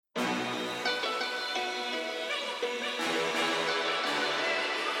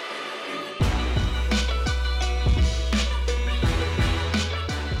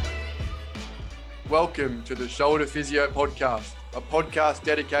welcome to the Shoulder Physio Podcast, a podcast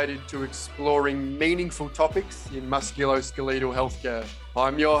dedicated to exploring meaningful topics in musculoskeletal healthcare.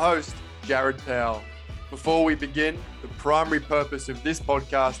 I'm your host, Jared Powell. Before we begin, the primary purpose of this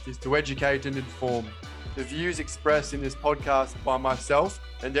podcast is to educate and inform. The views expressed in this podcast by myself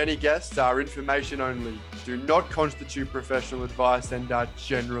and any guests are information only, do not constitute professional advice and are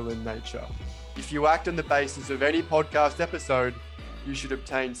general in nature. If you act on the basis of any podcast episode, you should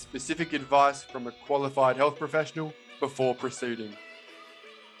obtain specific advice from a qualified health professional before proceeding.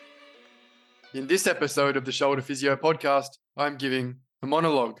 In this episode of the Shoulder Physio Podcast, I'm giving a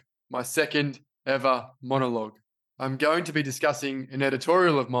monologue, my second ever monologue. I'm going to be discussing an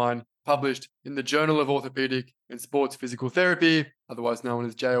editorial of mine published in the Journal of Orthopedic and Sports Physical Therapy, otherwise known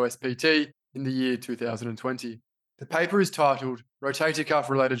as JOSPT, in the year 2020. The paper is titled, Rotator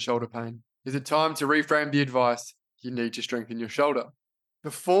Cuff-Related Shoulder Pain. Is it time to reframe the advice? You need to strengthen your shoulder.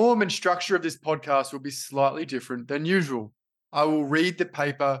 The form and structure of this podcast will be slightly different than usual. I will read the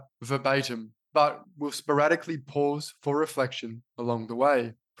paper verbatim, but will sporadically pause for reflection along the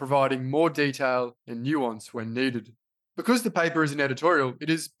way, providing more detail and nuance when needed. Because the paper is an editorial, it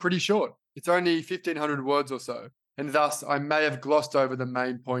is pretty short. It's only 1,500 words or so, and thus I may have glossed over the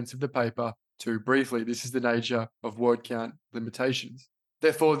main points of the paper too briefly. This is the nature of word count limitations.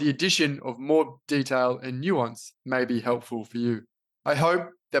 Therefore, the addition of more detail and nuance may be helpful for you. I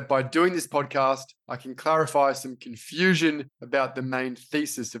hope that by doing this podcast, I can clarify some confusion about the main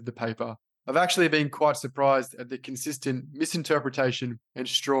thesis of the paper. I've actually been quite surprised at the consistent misinterpretation and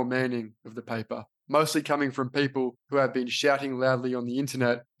straw manning of the paper, mostly coming from people who have been shouting loudly on the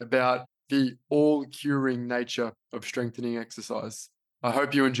internet about the all-curing nature of strengthening exercise. I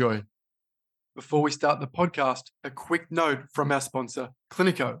hope you enjoy. Before we start the podcast, a quick note from our sponsor,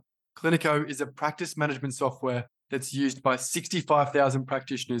 Clinico. Clinico is a practice management software that's used by 65,000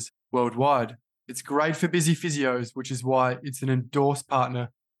 practitioners worldwide. It's great for busy physios, which is why it's an endorsed partner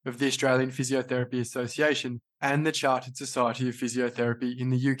of the Australian Physiotherapy Association and the Chartered Society of Physiotherapy in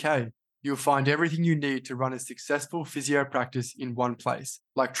the UK. You'll find everything you need to run a successful physio practice in one place,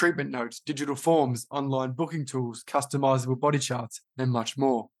 like treatment notes, digital forms, online booking tools, customizable body charts, and much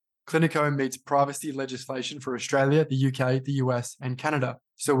more. Clinico meets privacy legislation for Australia, the UK, the US, and Canada.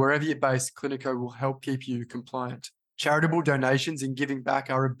 So wherever you're based, Clinico will help keep you compliant. Charitable donations and giving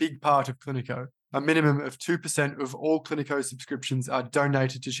back are a big part of Clinico. A minimum of 2% of all Clinico subscriptions are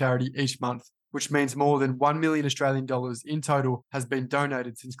donated to charity each month, which means more than 1 million Australian dollars in total has been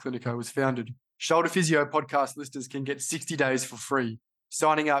donated since Clinico was founded. Shoulder Physio podcast listeners can get 60 days for free.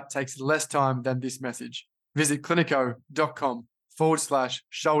 Signing up takes less time than this message. Visit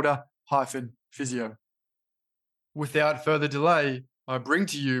clinico.com/shoulder-physio. Without further delay, I bring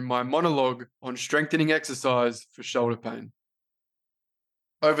to you my monologue on strengthening exercise for shoulder pain.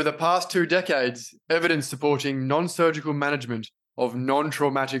 Over the past 2 decades, evidence supporting non-surgical management of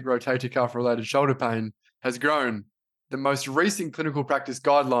non-traumatic rotator cuff-related shoulder pain has grown. The most recent clinical practice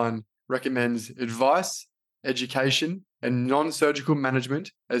guideline recommends advice, education, and non-surgical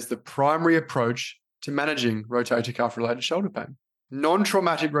management as the primary approach to managing rotator cuff-related shoulder pain.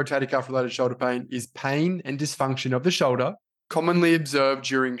 Non-traumatic rotator cuff-related shoulder pain is pain and dysfunction of the shoulder, commonly observed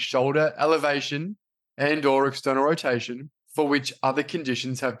during shoulder elevation and/or external rotation, for which other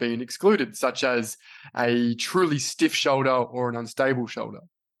conditions have been excluded, such as a truly stiff shoulder or an unstable shoulder.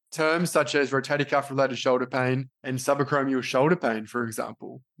 Terms such as rotator cuff-related shoulder pain and subacromial shoulder pain, for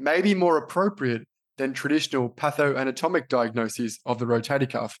example, may be more appropriate than traditional pathoanatomic diagnoses of the rotator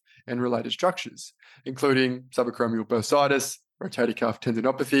cuff and related structures, including subacromial bursitis, rotator cuff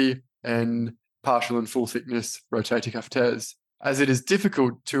tendinopathy, and partial and full thickness rotator cuff tears, as it is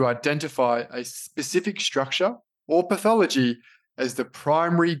difficult to identify a specific structure or pathology as the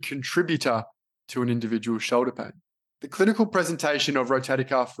primary contributor to an individual's shoulder pain. The clinical presentation of rotator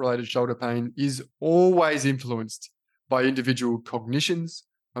cuff-related shoulder pain is always influenced by individual cognitions,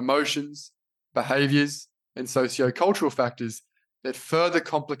 emotions, behaviors, and sociocultural factors that further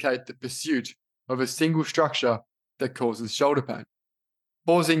complicate the pursuit of a single structure that causes shoulder pain.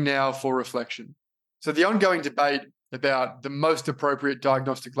 Pausing now for reflection. So the ongoing debate about the most appropriate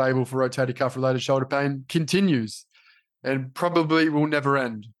diagnostic label for rotator cuff-related shoulder pain continues and probably will never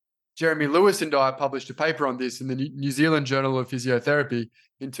end. Jeremy Lewis and I published a paper on this in the New Zealand Journal of Physiotherapy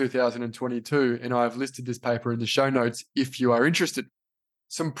in 2022, and I've listed this paper in the show notes if you are interested.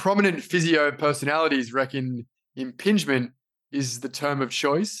 Some prominent physio personalities reckon impingement is the term of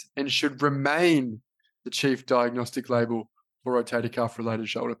choice and should remain the chief diagnostic label for rotator cuff-related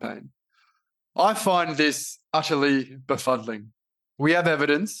shoulder pain. I find this utterly befuddling. We have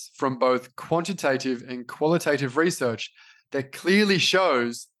evidence from both quantitative and qualitative research that clearly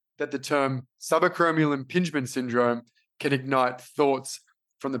shows that the term subacromial impingement syndrome can ignite thoughts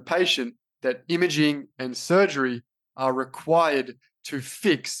from the patient that imaging and surgery are required to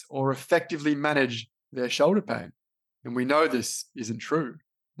fix or effectively manage their shoulder pain. And we know this isn't true.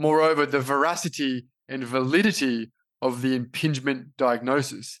 Moreover, the veracity and validity of the impingement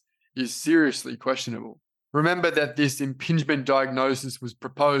diagnosis is seriously questionable. Remember that this impingement diagnosis was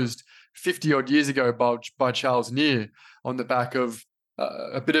proposed 50 odd years ago by Charles Neer on the back of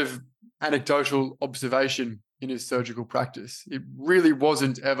a bit of anecdotal observation in his surgical practice. It really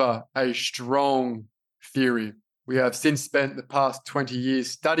wasn't ever a strong theory. We have since spent the past 20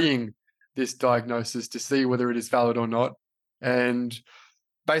 years studying this diagnosis to see whether it is valid or not. And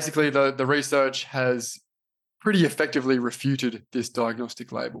basically, the research has pretty effectively refuted this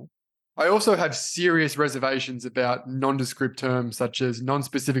diagnostic label. I also have serious reservations about nondescript terms such as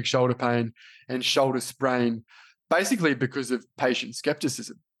non-specific shoulder pain and shoulder sprain, basically because of patient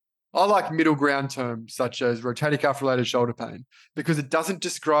skepticism. I like middle ground terms such as rotator cuff-related shoulder pain because it doesn't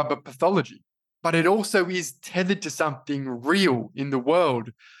describe a pathology, but it also is tethered to something real in the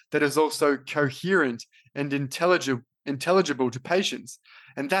world that is also coherent and intelligible to patients,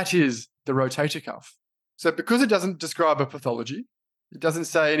 and that is the rotator cuff. So because it doesn't describe a pathology, it doesn't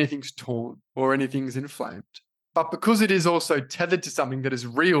say anything's torn or anything's inflamed, but because it is also tethered to something that is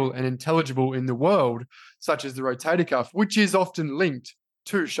real and intelligible in the world, such as the rotator cuff, which is often linked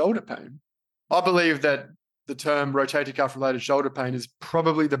to shoulder pain, I believe that the term rotator cuff-related shoulder pain is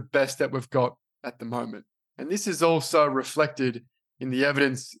probably the best that we've got at the moment. And this is also reflected in the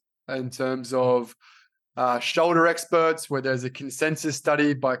evidence in terms of shoulder experts, where there's a consensus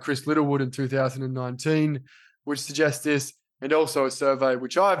study by Chris Littlewood in 2019, which suggests this, and also a survey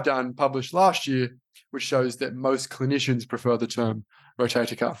which I've done, published last year, which shows that most clinicians prefer the term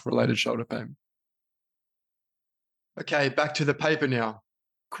rotator cuff-related shoulder pain. Okay, back to the paper now.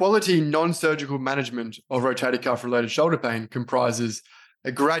 Quality non-surgical management of rotator cuff-related shoulder pain comprises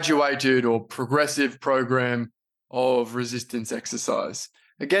a graduated or progressive program of resistance exercise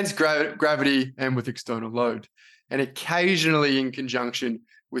against gravity and with external load, and occasionally in conjunction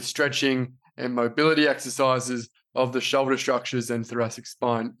with stretching and mobility exercises of the shoulder structures and thoracic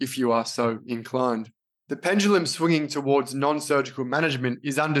spine, if you are so inclined. The pendulum swinging towards non-surgical management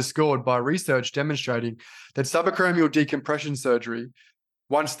is underscored by research demonstrating that subacromial decompression surgery,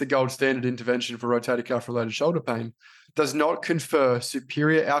 once the gold standard intervention for rotator cuff-related shoulder pain, does not confer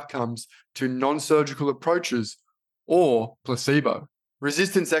superior outcomes to non-surgical approaches or placebo.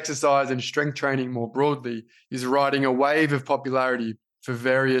 Resistance exercise and strength training more broadly is riding a wave of popularity for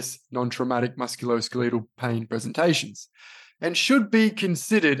various non-traumatic musculoskeletal pain presentations and should be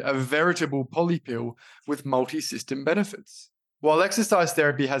considered a veritable polypill with multi-system benefits. While exercise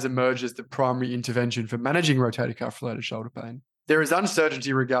therapy has emerged as the primary intervention for managing rotator cuff-related shoulder pain, there is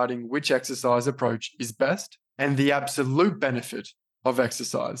uncertainty regarding which exercise approach is best and the absolute benefit of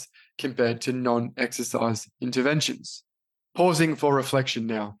exercise compared to non-exercise interventions. Pausing for reflection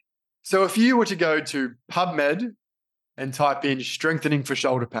now. So if you were to go to PubMed and type in strengthening for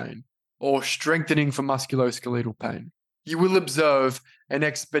shoulder pain or strengthening for musculoskeletal pain, you will observe an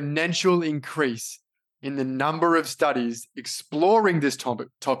exponential increase in the number of studies exploring this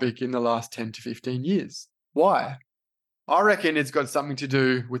topic in the last 10 to 15 years. Why? I reckon it's got something to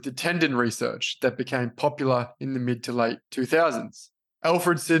do with the tendon research that became popular in the mid to late 2000s.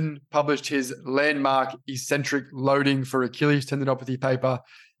 Alfredson published his landmark eccentric loading for Achilles tendinopathy paper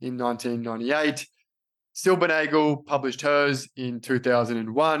in 1998. Silbernagel published hers in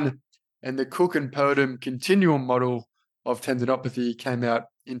 2001, and the Cook and Purdom continuum model of tendinopathy came out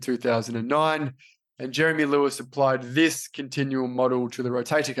in 2009, and Jeremy Lewis applied this continuum model to the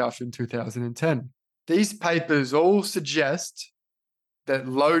rotator cuff in 2010. These papers all suggest that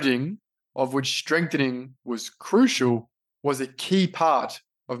loading, of which strengthening was crucial, was a key part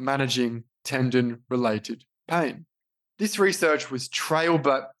of managing tendon-related pain. This research was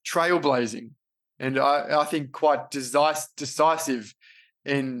trailblazing and I think quite decisive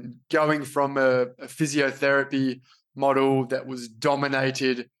in going from a physiotherapy model that was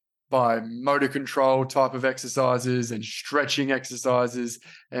dominated by motor control type of exercises and stretching exercises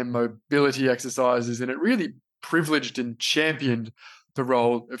and mobility exercises. And it really privileged and championed the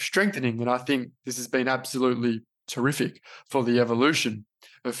role of strengthening. And I think this has been absolutely terrific for the evolution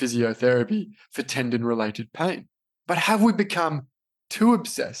of physiotherapy for tendon-related pain. But have we become too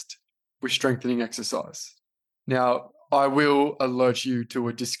obsessed with strengthening exercise? Now, I will alert you to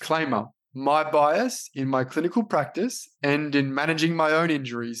a disclaimer. My bias in my clinical practice and in managing my own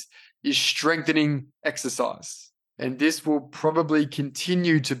injuries is strengthening exercise. And this will probably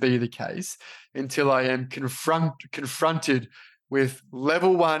continue to be the case until I am confronted with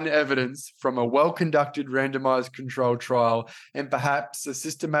level 1 evidence from a well-conducted randomized controlled trial and perhaps a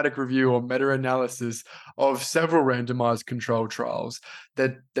systematic review or meta-analysis of several randomized controlled trials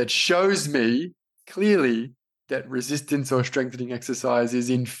that shows me clearly that resistance or strengthening exercise is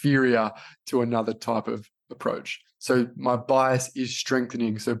inferior to another type of approach. So my bias is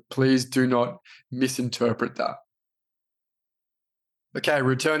strengthening. So please do not misinterpret that. Okay,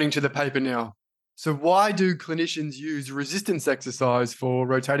 returning to the paper now. So why do clinicians use resistance exercise for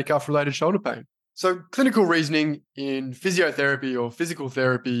rotator cuff-related shoulder pain? So clinical reasoning in physiotherapy or physical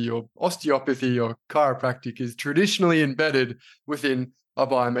therapy or osteopathy or chiropractic is traditionally embedded within a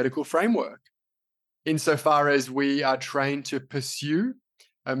biomedical framework, insofar as we are trained to pursue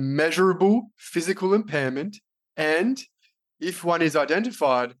a measurable physical impairment and, if one is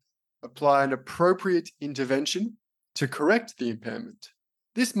identified, apply an appropriate intervention to correct the impairment.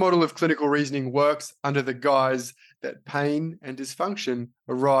 This model of clinical reasoning works under the guise that pain and dysfunction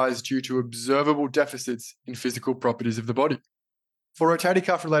arise due to observable deficits in physical properties of the body. For rotator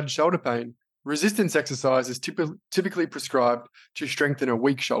cuff-related shoulder pain, resistance exercise is typically prescribed to strengthen a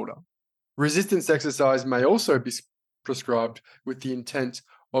weak shoulder. Resistance exercise may also be prescribed with the intent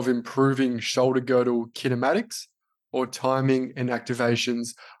of improving shoulder girdle kinematics or timing and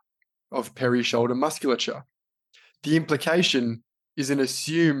activations of peri-shoulder musculature. The implication is an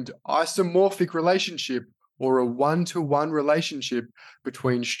assumed isomorphic relationship or a one-to-one relationship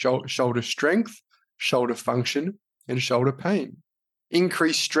between shoulder strength, shoulder function, and shoulder pain.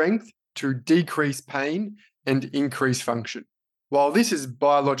 Increase strength to decrease pain and increase function. While this is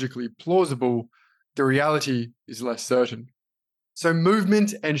biologically plausible, the reality is less certain. So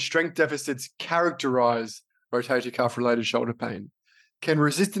movement and strength deficits characterize rotator cuff-related shoulder pain. Can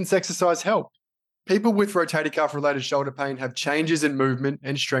resistance exercise help? People with rotator cuff-related shoulder pain have changes in movement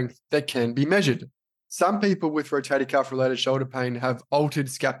and strength that can be measured. Some people with rotator cuff-related shoulder pain have altered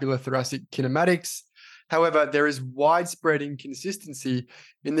scapulothoracic kinematics. However, there is widespread inconsistency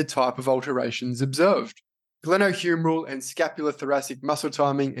in the type of alterations observed. Glenohumeral and scapulothoracic muscle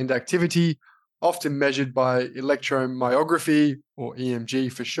timing and activity, often measured by electromyography or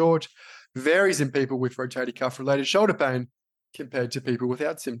EMG for short, varies in people with rotator cuff-related shoulder pain compared to people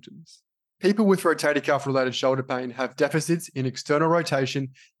without symptoms. People with rotator cuff-related shoulder pain have deficits in external rotation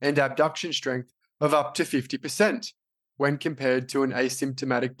and abduction strength of up to 50% when compared to an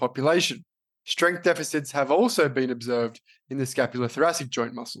asymptomatic population. Strength deficits have also been observed in the scapulothoracic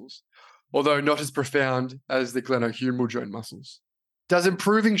joint muscles, although not as profound as the glenohumeral joint muscles. Does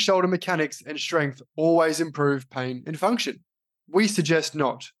improving shoulder mechanics and strength always improve pain and function? We suggest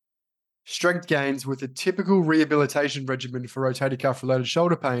not. Strength gains with a typical rehabilitation regimen for rotator cuff-related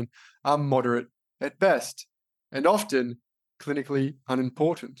shoulder pain are moderate at best, and often clinically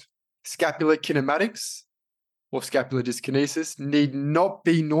unimportant. Scapular kinematics or scapular dyskinesis need not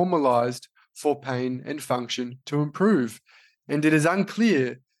be normalized for pain and function to improve, and it is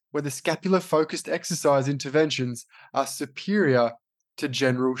unclear whether scapular-focused exercise interventions are superior to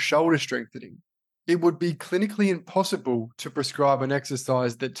general shoulder strengthening. It would be clinically impossible to prescribe an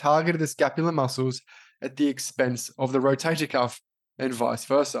exercise that targeted the scapular muscles at the expense of the rotator cuff and vice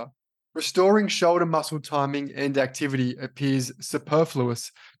versa. Restoring shoulder muscle timing and activity appears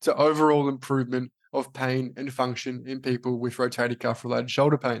superfluous to overall improvement of pain and function in people with rotator cuff-related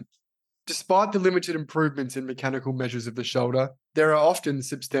shoulder pain. Despite the limited improvements in mechanical measures of the shoulder, there are often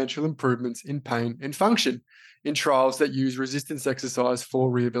substantial improvements in pain and function in trials that use resistance exercise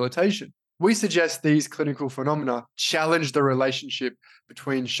for rehabilitation. We suggest these clinical phenomena challenge the relationship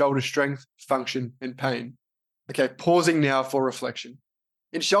between shoulder strength, function, and pain. Okay, pausing now for reflection.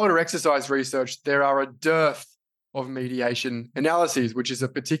 In shoulder exercise research, there are a dearth of mediation analyses, which is a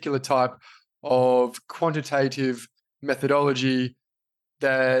particular type of quantitative methodology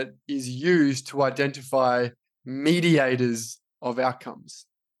that is used to identify mediators of outcomes.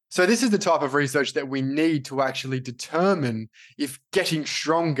 So this is the type of research that we need to actually determine if getting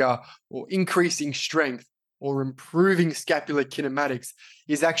stronger or increasing strength or improving scapular kinematics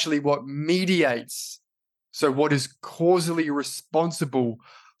is actually what mediates. So what is causally responsible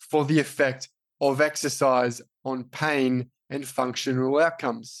for the effect of exercise on pain and functional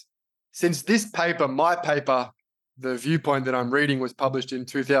outcomes. Since this paper, my paper, the viewpoint that I'm reading was published in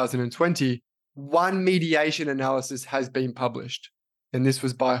 2020, one mediation analysis has been published. And this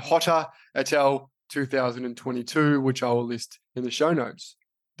was by Hotter et al. 2022, which I will list in the show notes.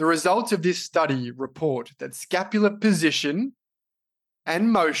 The results of this study report that scapular position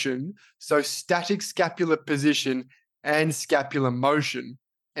and motion, so static scapular position and scapular motion,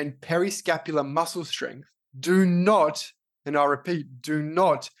 and periscapular muscle strength do not, and I repeat, do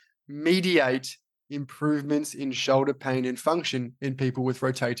not mediate improvements in shoulder pain and function in people with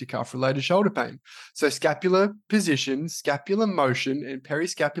rotator cuff related shoulder pain. So scapular position, scapular motion, and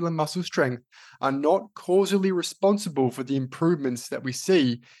periscapular muscle strength are not causally responsible for the improvements that we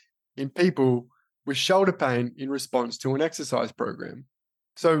see in people with shoulder pain in response to an exercise program.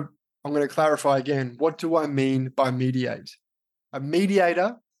 So I'm going to clarify again, what do I mean by mediate? A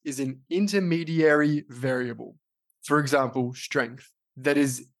mediator is an intermediary variable, for example, strength, that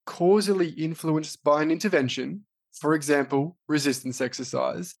is causally influenced by an intervention, for example, resistance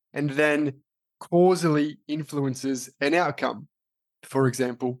exercise, and then causally influences an outcome, for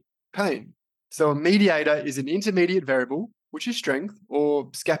example, pain. So a mediator is an intermediate variable, which is strength or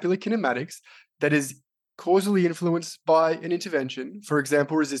scapular kinematics, that is causally influenced by an intervention, for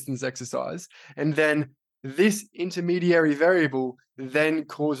example, resistance exercise, and then this intermediary variable then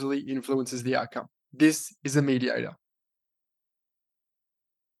causally influences the outcome. This is a mediator.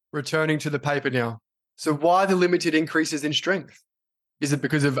 Returning to the paper now. So why the limited increases in strength? Is it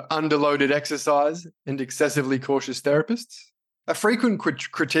because of underloaded exercise and excessively cautious therapists? A frequent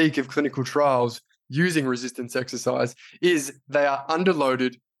critique of clinical trials using resistance exercise is they are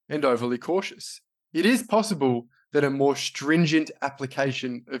underloaded and overly cautious. It is possible that a more stringent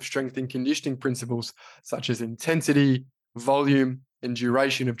application of strength and conditioning principles, such as intensity, volume, and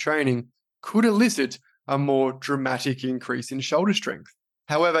duration of training, could elicit a more dramatic increase in shoulder strength.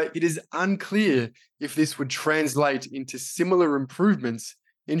 However, it is unclear if this would translate into similar improvements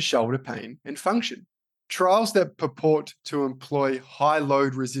in shoulder pain and function. Trials that purport to employ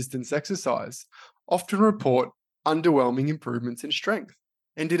high-load resistance exercise often report underwhelming improvements in strength.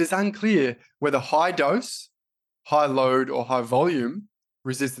 And it is unclear whether high dose, high load, or high volume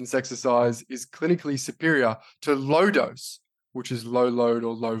resistance exercise is clinically superior to low dose, which is low load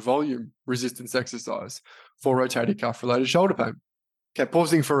or low volume resistance exercise for rotator cuff related shoulder pain. Okay,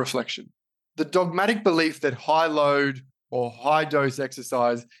 pausing for reflection. The dogmatic belief that high load or high dose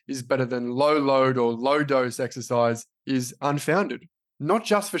exercise is better than low load or low dose exercise is unfounded, not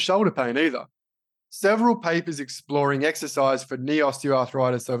just for shoulder pain either. Several papers exploring exercise for knee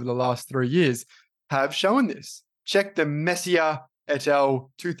osteoarthritis over the last 3 years have shown this. Check the Messier et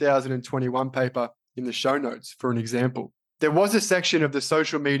al. 2021 paper in the show notes for an example. There was a section of the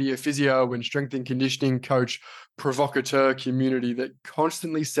social media physio and strength and conditioning coach provocateur community that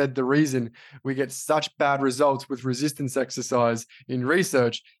constantly said the reason we get such bad results with resistance exercise in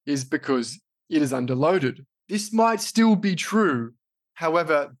research is because it is underloaded. This might still be true.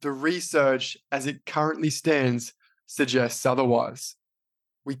 However, the research as it currently stands suggests otherwise.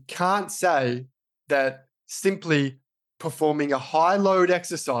 We can't say that simply performing a high load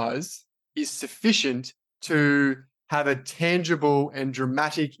exercise is sufficient to have a tangible and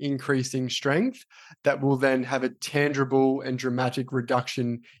dramatic increase in strength that will then have a tangible and dramatic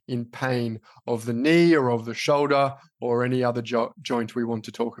reduction in pain of the knee or of the shoulder or any other joint we want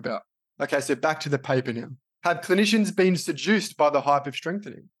to talk about. Okay, so back to the paper now. Have clinicians been seduced by the hype of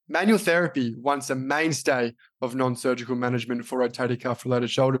strengthening? Manual therapy, once a mainstay of non-surgical management for rotator cuff-related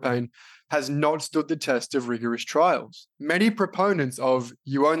shoulder pain, has not stood the test of rigorous trials. Many proponents of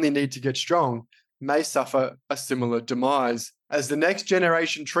 "you only need to get strong" may suffer a similar demise, as the next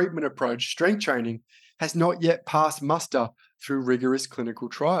generation treatment approach, strength training, has not yet passed muster through rigorous clinical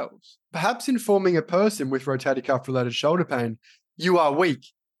trials. Perhaps informing a person with rotator cuff-related shoulder pain, "you are weak,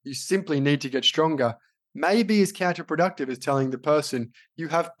 you simply need to get stronger," may be as counterproductive as telling the person, "you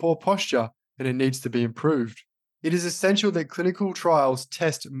have poor posture and it needs to be improved." It is essential that clinical trials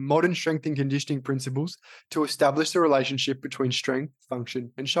test modern strength and conditioning principles to establish the relationship between strength,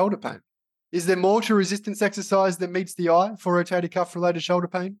 function, and shoulder pain. Is there more to resistance exercise than meets the eye for rotator cuff-related shoulder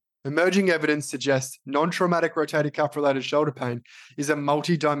pain? Emerging evidence suggests non-traumatic rotator cuff-related shoulder pain is a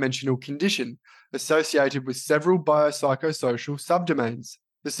multidimensional condition associated with several biopsychosocial subdomains.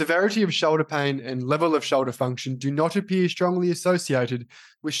 The severity of shoulder pain and level of shoulder function do not appear strongly associated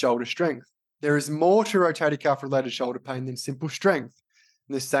with shoulder strength. There is more to rotator cuff-related shoulder pain than simple strength,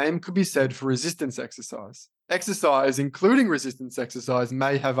 and the same could be said for resistance exercise. Exercise, including resistance exercise,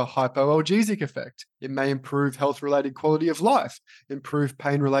 may have a hypoalgesic effect. It may improve health-related quality of life, improve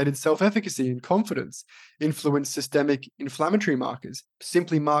pain-related self-efficacy and confidence, influence systemic inflammatory markers,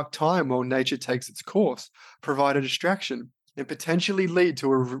 simply mark time while nature takes its course, provide a distraction, and potentially lead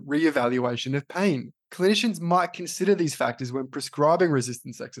to a re-evaluation of pain. Clinicians might consider these factors when prescribing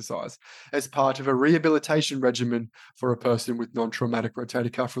resistance exercise as part of a rehabilitation regimen for a person with non-traumatic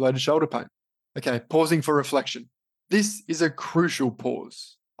rotator cuff-related shoulder pain. Okay, pausing for reflection. This is a crucial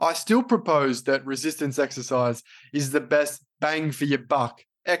pause. I still propose that resistance exercise is the best bang for your buck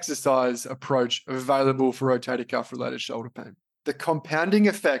exercise approach available for rotator cuff-related shoulder pain. The compounding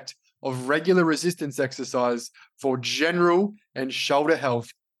effect of regular resistance exercise for general and shoulder health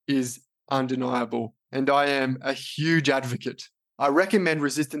is undeniable, and I am a huge advocate. I recommend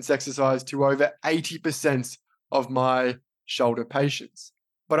resistance exercise to over 80% of my shoulder patients.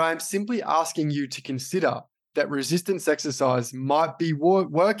 But I am simply asking you to consider that resistance exercise might be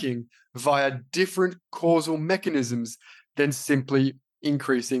working via different causal mechanisms than simply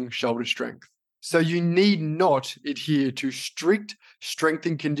increasing shoulder strength. So you need not adhere to strict strength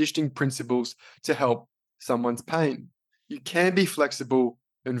and conditioning principles to help someone's pain. You can be flexible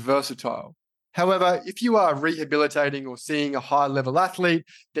and versatile. However, if you are rehabilitating or seeing a high-level athlete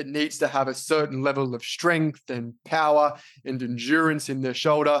that needs to have a certain level of strength and power and endurance in their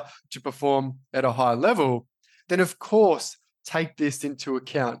shoulder to perform at a high level, then of course, take this into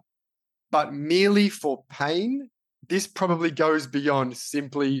account. But merely for pain, this probably goes beyond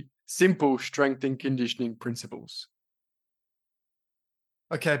simple strength and conditioning principles.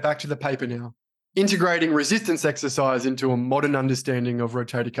 Okay, back to the paper now. Integrating resistance exercise into a modern understanding of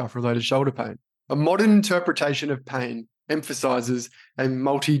rotator cuff-related shoulder pain. A modern interpretation of pain emphasizes a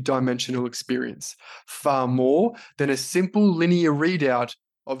multi-dimensional experience, far more than a simple linear readout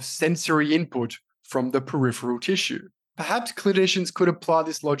of sensory input from the peripheral tissue. Perhaps clinicians could apply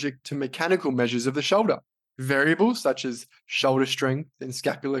this logic to mechanical measures of the shoulder. Variables such as shoulder strength and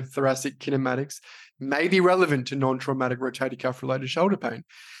scapulothoracic kinematics may be relevant to non-traumatic rotator cuff-related shoulder pain.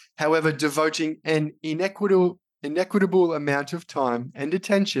 However, devoting an inequitable amount of time and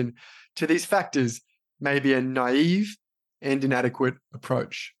attention to these factors may be a naive and inadequate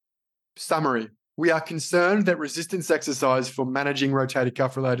approach. Summary: we are concerned that resistance exercise for managing rotator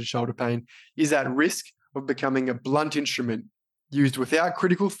cuff-related shoulder pain is at risk of becoming a blunt instrument used without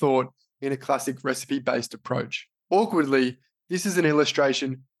critical thought in a classic recipe-based approach. Awkwardly, this is an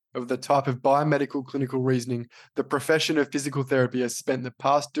illustration of the type of biomedical clinical reasoning the profession of physical therapy has spent the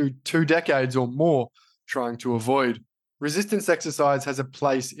past 2 decades or more trying to avoid. Resistance exercise has a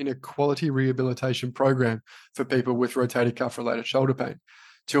place in a quality rehabilitation program for people with rotator cuff-related shoulder pain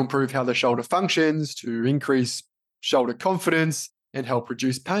to improve how the shoulder functions, to increase shoulder confidence, and help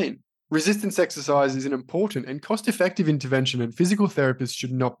reduce pain. Resistance exercise is an important and cost-effective intervention, and physical therapists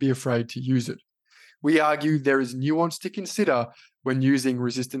should not be afraid to use it. We argue there is nuance to consider when using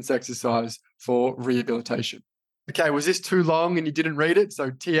resistance exercise for rehabilitation. Okay, was this too long and you didn't read it? So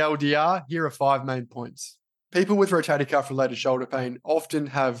TLDR, here are 5 main points. People with rotator cuff-related shoulder pain often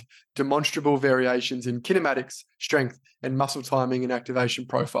have demonstrable variations in kinematics, strength, and muscle timing and activation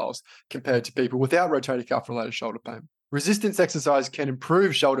profiles compared to people without rotator cuff-related shoulder pain. Resistance exercise can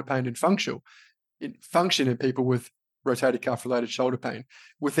improve shoulder pain and function in people with rotator cuff-related shoulder pain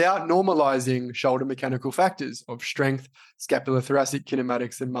without normalizing shoulder mechanical factors of strength, scapulothoracic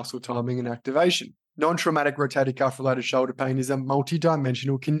kinematics, and muscle timing and activation. Non-traumatic rotator cuff-related shoulder pain is a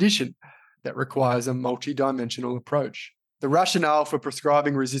multidimensional condition that requires a multidimensional approach. The rationale for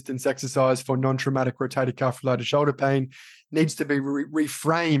prescribing resistance exercise for non-traumatic rotator cuff-related shoulder pain needs to be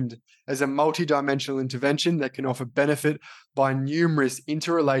reframed as a multidimensional intervention that can offer benefit by numerous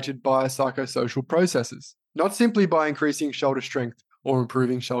interrelated biopsychosocial processes, not simply by increasing shoulder strength or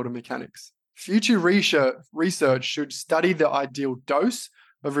improving shoulder mechanics. Future research should study the ideal dose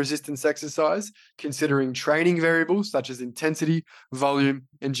of resistance exercise, considering training variables such as intensity, volume,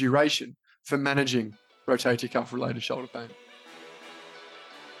 and duration for managing rotator cuff-related shoulder pain.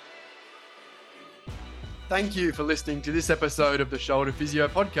 Thank you for listening to this episode of the Shoulder Physio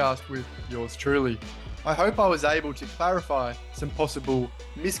Podcast with yours truly. I hope I was able to clarify some possible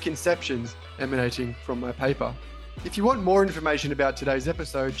misconceptions emanating from my paper. If you want more information about today's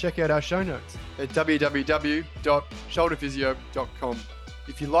episode, check out our show notes at www.shoulderphysio.com.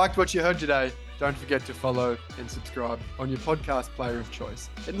 If you liked what you heard today, don't forget to follow and subscribe on your podcast player of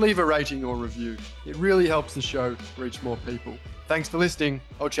choice and leave a rating or review. It really helps the show reach more people. Thanks for listening.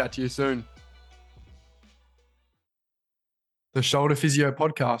 I'll chat to you soon. The Shoulder Physio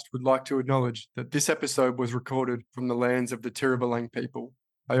Podcast would like to acknowledge that this episode was recorded from the lands of the Tirrabalang people.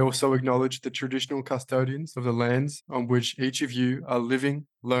 I also acknowledge the traditional custodians of the lands on which each of you are living,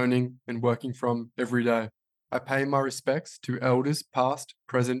 learning, and working from every day. I pay my respects to elders past,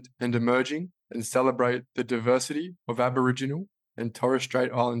 present, and emerging, and celebrate the diversity of Aboriginal and Torres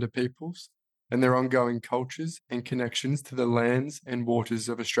Strait Islander peoples and their ongoing cultures and connections to the lands and waters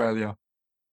of Australia.